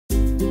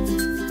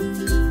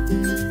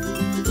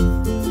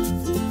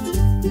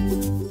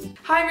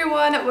Hi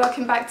everyone,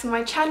 welcome back to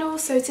my channel.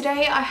 So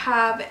today I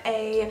have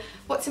a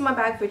what's in my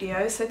bag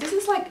video. So this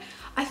is like,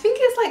 I think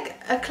it's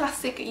like a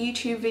classic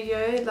YouTube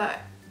video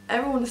that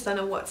everyone's done,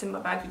 a what's in my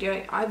bag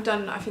video. I've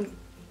done, I think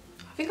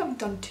I've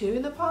done two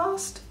in the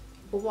past,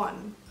 or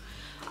one.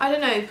 I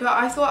don't know, but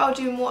I thought I'll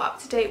do a more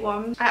up-to-date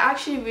one. I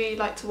actually really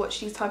like to watch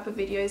these type of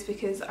videos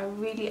because I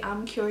really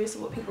am curious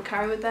of what people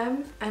carry with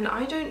them. And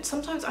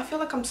sometimes I feel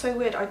like I'm so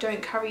weird, I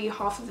don't carry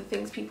half of the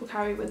things people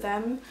carry with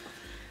them.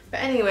 But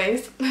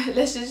anyways,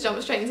 let's just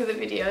jump straight into the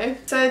video.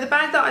 So the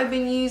bag that I've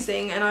been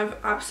using and I've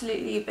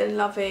absolutely been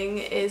loving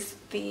is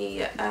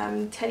the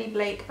Teddy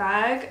Blake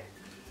bag.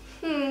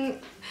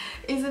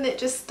 Isn't it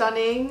just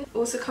stunning?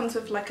 Also comes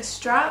with like a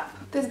strap.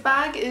 This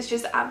bag is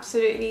just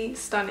absolutely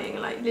stunning.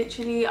 Like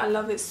literally, I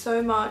love it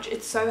so much.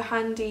 It's so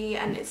handy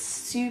and it's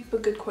super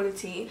good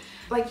quality.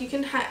 Like you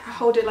can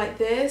hold it like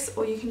this,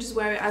 or you can just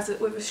wear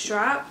it with a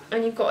strap,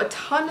 and you've got a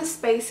ton of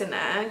space in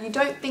there. You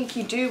don't think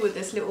you do with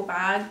this little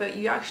bag, but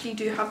you actually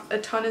do have a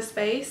ton of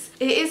space.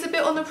 It is a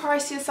bit on the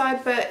pricier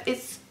side, but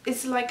it's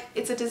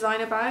a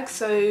designer bag,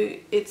 so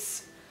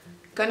it's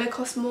gonna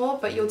cost more,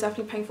 but you're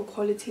definitely paying for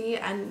quality,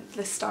 and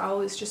the style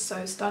is just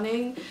so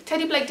stunning.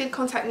 Teddy Blake did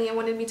contact me and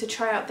wanted me to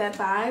try out their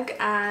bag,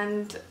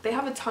 and they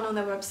have a ton on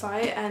their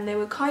website, and they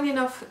were kind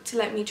enough to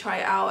let me try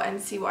it out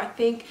and see what I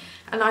think,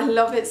 and I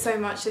love it so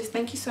much. So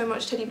thank you so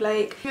much, Teddy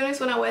Blake. To be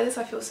honest, when I wear this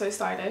I feel so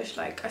stylish.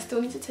 Like I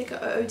still need to take an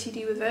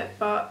OTD with it,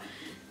 but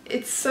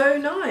it's so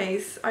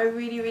nice. I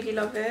really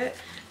love it.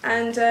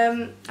 And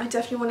I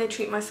definitely want to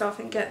treat myself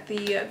and get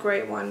the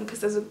grey one, because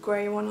there's a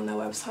grey one on their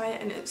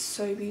website and it's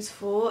so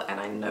beautiful,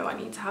 and I know I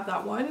need to have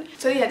that one.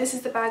 So yeah, this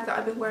is the bag that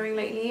I've been wearing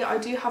lately. I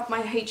do have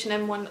my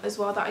H&M one as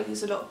well that I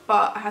use a lot,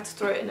 but I had to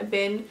throw it in a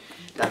bin.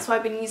 That's why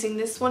I've been using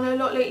this one a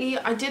lot lately.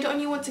 I did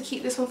only want to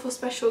keep this one for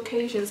special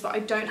occasions, but I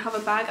don't have a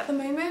bag at the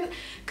moment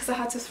because I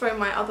had to throw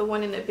my other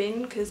one in a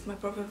bin because my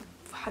brother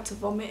had to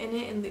vomit in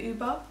it in the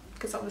Uber,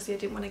 because obviously I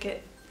didn't want to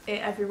get it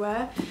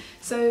everywhere.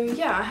 So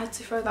yeah, I had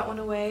to throw that one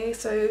away,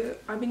 so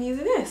I've been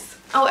using this.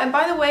 Oh, and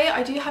by the way,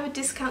 I do have a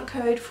discount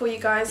code for you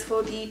guys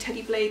for the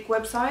Teddy Blake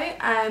website,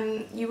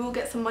 and you will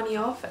get some money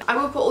off. I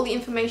will put all the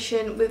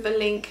information with a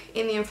link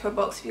in the info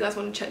box if you guys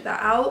want to check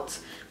that out.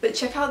 But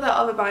check out their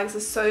other bags,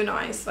 are so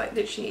nice, like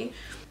literally.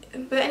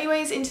 But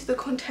anyways, into the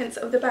contents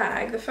of the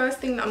bag. The first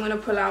thing that I'm going to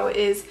pull out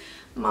is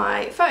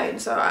my phone.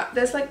 So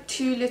there's like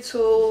two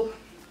little,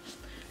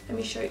 let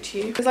me show it to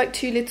you. There's like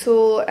two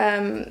little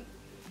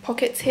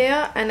pockets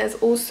here, and there's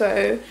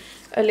also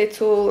a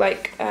little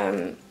like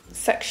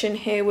section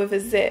here with a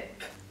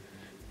zip,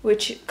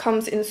 which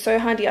comes in so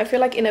handy. I feel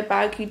like in a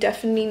bag you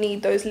definitely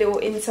need those little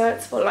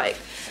inserts for like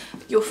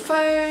your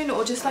phone,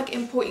 or just like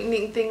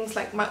important things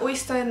like my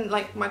Oyster and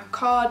like my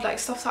card, like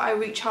stuff that I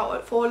reach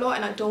out for a lot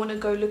and I don't want to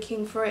go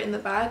looking for it in the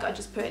bag. I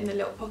just put it in the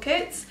little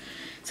pockets.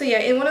 So yeah,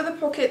 in one of the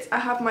pockets I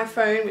have my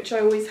phone, which I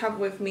always have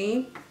with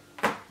me.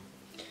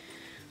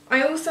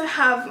 I also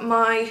have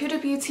my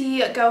Huda Beauty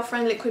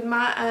Girlfriend Liquid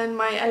Matte and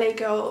my LA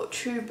Girl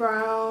True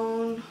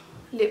Brown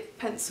lip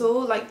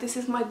pencil. Like this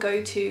is my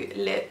go-to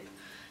lip.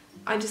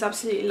 I just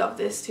absolutely love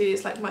this too.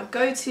 It's like my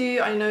go-to.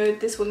 I know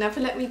this will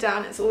never let me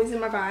down. It's always in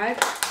my bag.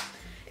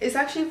 It's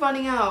actually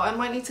running out. I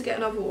might need to get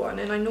another one,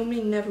 and I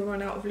normally never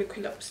run out of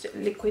liquid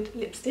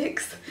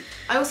lipsticks.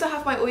 I also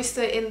have my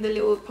Oyster in the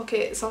little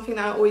pocket, something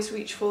that I always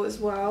reach for as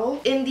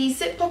well. In the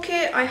zip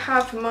pocket I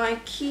have my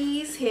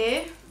keys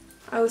here.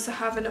 I also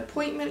have an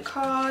appointment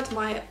card,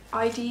 my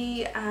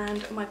ID,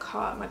 and my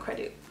card, my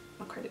credit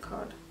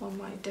card, or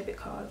my debit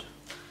card.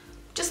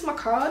 Just my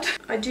card.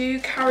 I do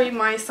carry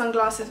my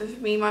sunglasses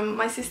with me.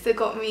 My sister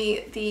got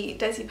me the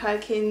Desi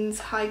Perkins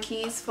high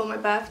keys for my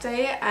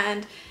birthday,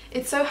 and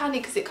it's so handy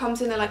because it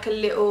comes in like a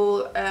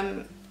little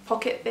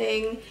pocket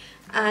thing,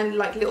 and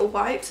like little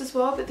wipes as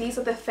well, but these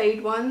are the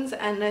fade ones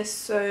and they're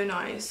so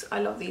nice. I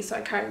love these, so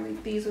I carry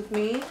these with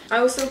me. I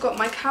also got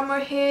my camera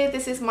here.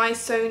 This is my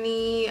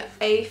Sony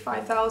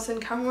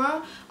A5000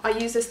 camera. I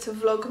use this to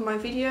vlog my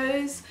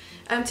videos.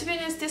 To be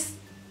honest,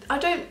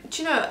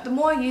 do you know, the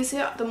more I use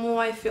it, the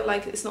more I feel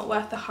like it's not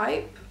worth the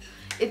hype.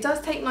 It does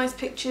take nice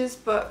pictures,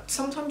 but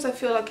sometimes I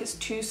feel like it's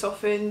too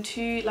softened,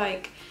 too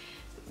like,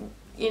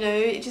 you know,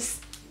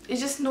 it's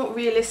just not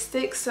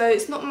realistic. So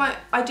it's not my,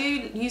 I do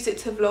use it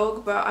to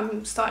vlog, but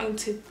I'm starting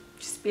to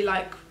just be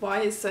like, why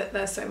is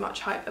there so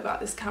much hype about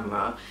this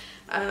camera?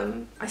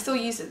 I still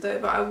use it though,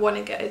 but I want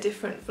to get a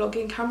different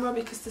vlogging camera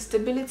because the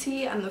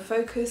stability and the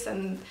focus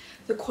and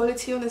the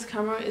quality on this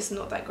camera is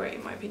not that great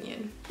in my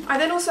opinion. I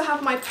then also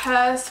have my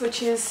purse,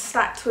 which is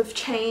stacked with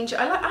change.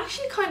 I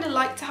actually kind of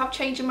like to have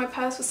change in my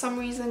purse for some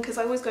reason, because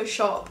I always go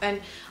shop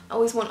and I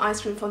always want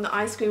ice cream from the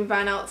ice cream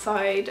van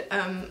outside.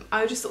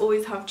 I just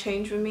always have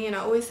change with me, and I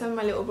always send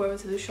my little brother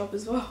to the shop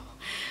as well,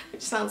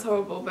 which sounds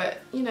horrible, but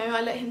you know,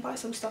 I let him buy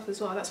some stuff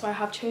as well. That's why I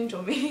have change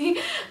on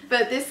me.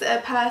 But this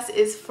purse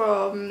is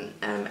from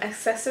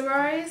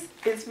Accessorize.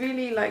 It's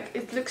really like,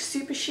 it looks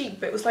super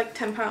chic, but it was like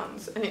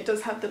 £10, and it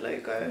does have the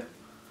logo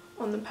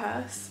on the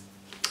purse.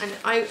 And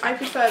I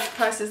prefer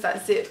purses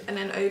that zip and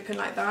then open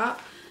like that.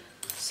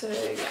 So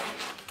yeah,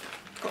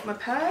 got my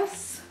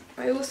purse.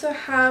 I also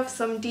have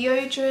some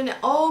deodorant.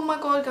 Oh my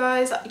god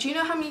guys, do you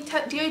know how many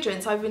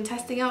deodorants I've been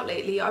testing out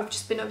lately? I've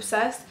just been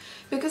obsessed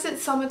because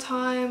it's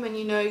summertime and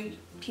you know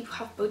people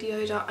have body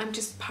odor. I'm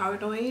just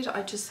paranoid.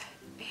 I just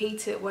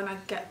hate it when I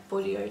get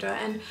body odor,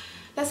 and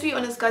let's be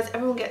honest guys,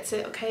 everyone gets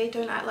it, okay?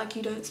 Don't act like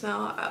you don't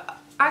smell.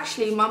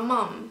 Actually my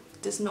mum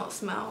does not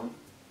smell.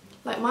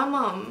 Like my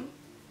mum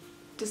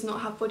does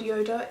not have body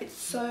odor. It's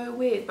so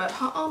weird, but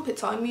her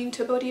armpits are immune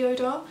to body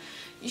odor.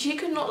 She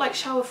could not like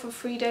shower for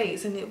 3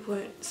 days and it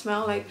won't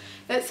smell. Like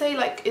let's say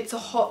like it's a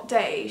hot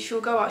day, she'll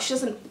go out, she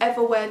doesn't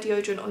ever wear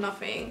deodorant or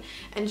nothing,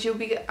 and she'll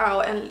be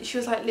out and she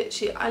was like,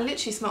 literally, I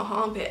literally smell her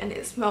armpit and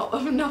it smelled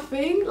of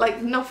nothing,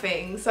 like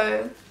nothing.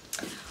 So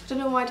I don't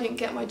know why I didn't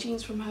get my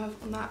genes from her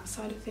on that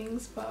side of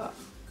things, but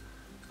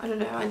I don't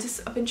know.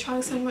 I've been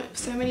trying so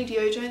many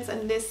deodorants,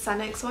 and this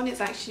Sanex one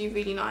is actually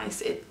really nice.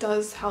 It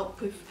does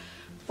help with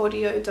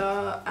body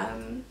odor.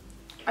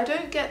 I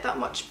don't get that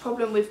much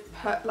problem with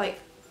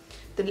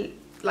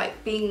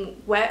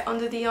being wet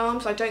under the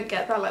arms. I don't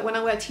get that. Like when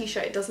I wear a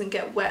t-shirt, it doesn't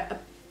get wet, a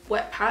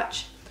wet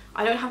patch.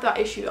 I don't have that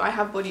issue. I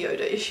have body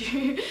odor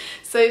issue.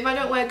 So if I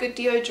don't wear good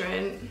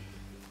deodorant,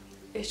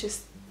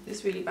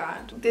 it's really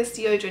bad. This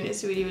deodorant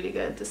is really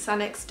good. The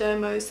Sanex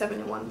Dermo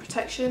 7-in-1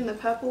 Protection, the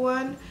purple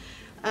one.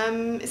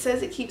 It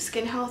says it keeps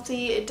skin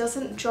healthy. It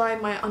doesn't dry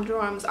my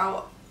underarms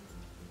out.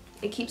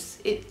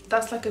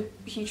 That's like a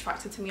huge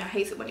factor to me. I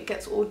hate it when it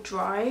gets all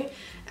dry.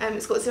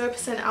 It's got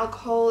 0%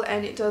 alcohol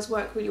and it does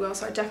work really well,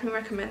 so I definitely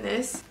recommend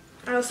this.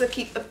 I also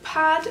keep a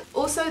pad.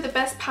 Also the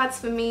best pads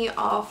for me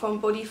are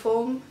from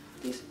Bodyform.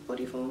 These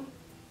Bodyform?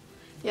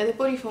 Yeah, the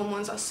Bodyform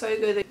ones are so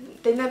good.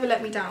 They never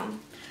let me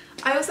down.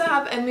 I also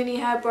have a mini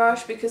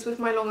hairbrush because with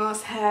my long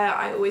ass hair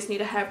I always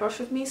need a hairbrush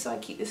with me, so I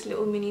keep this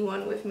little mini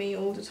one with me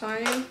all the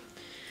time.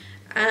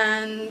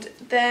 And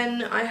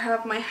then I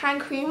have my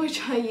hand cream, which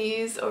I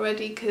use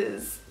already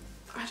because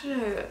I don't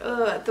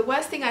know, the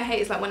worst thing I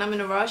hate is like when I'm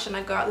in a rush and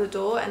I go out the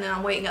door and then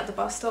I'm waiting at the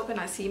bus stop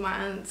and I see my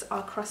hands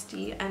are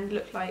crusty and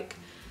look like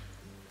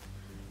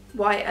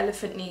white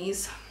elephant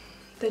knees.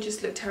 They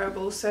just look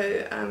terrible.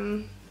 So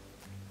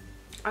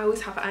I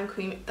always have a hand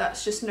cream.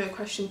 That's just no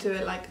question to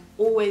it. Like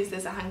always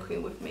there's a hand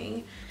cream with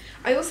me.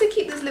 I also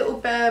keep these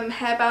little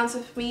hair bands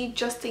with me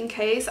just in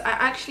case. I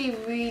actually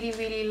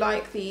really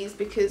like these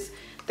because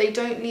they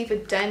don't leave a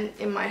dent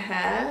in my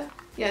hair.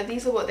 Yeah,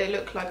 these are what they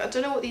look like. I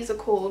don't know what these are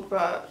called,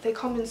 but they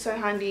come in so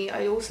handy.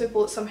 I also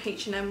bought some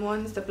H&M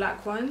ones, the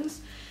black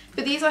ones.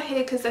 But these are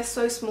here because they're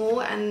so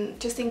small, and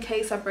just in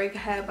case I break a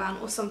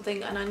hairband or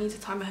something and I need to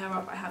tie my hair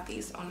up, I have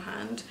these on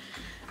hand.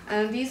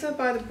 And these are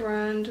by the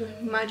brand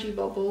Magi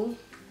Bobble.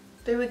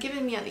 They were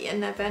given me at the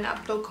end event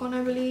at BlogCon,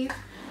 I believe.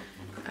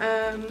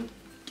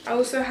 I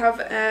also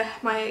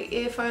have my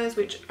earphones,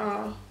 which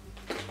are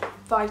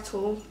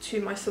vital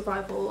to my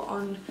survival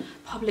on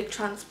public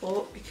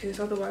transport because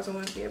otherwise I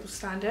won't be able to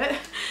stand it.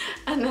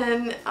 And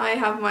then I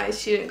have my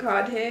student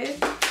card here.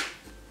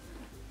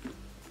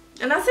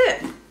 And that's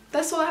it.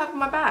 That's all I have in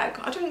my bag.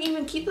 I don't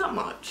even keep that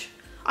much.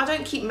 I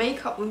don't keep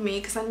makeup with me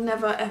because I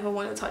never ever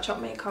want to touch up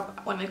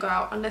makeup when I go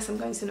out unless I'm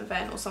going to an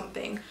event or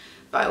something.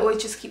 But I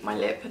always just keep my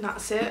lip and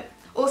that's it.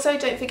 Also,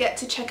 don't forget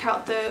to check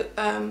out the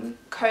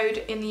code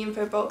in the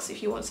info box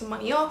if you want some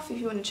money off. If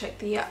you want to check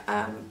the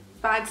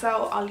bags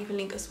out, I'll leave a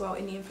link as well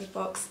in the info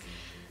box.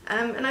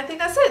 And I think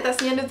that's it.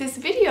 That's the end of this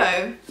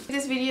video. Give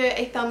this video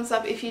a thumbs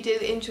up if you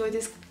did enjoy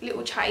this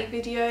little chatty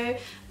video.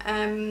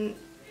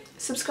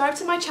 Subscribe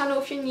to my channel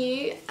if you're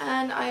new,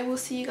 and I will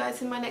see you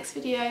guys in my next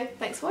video.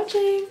 Thanks for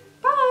watching.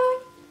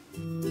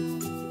 Bye!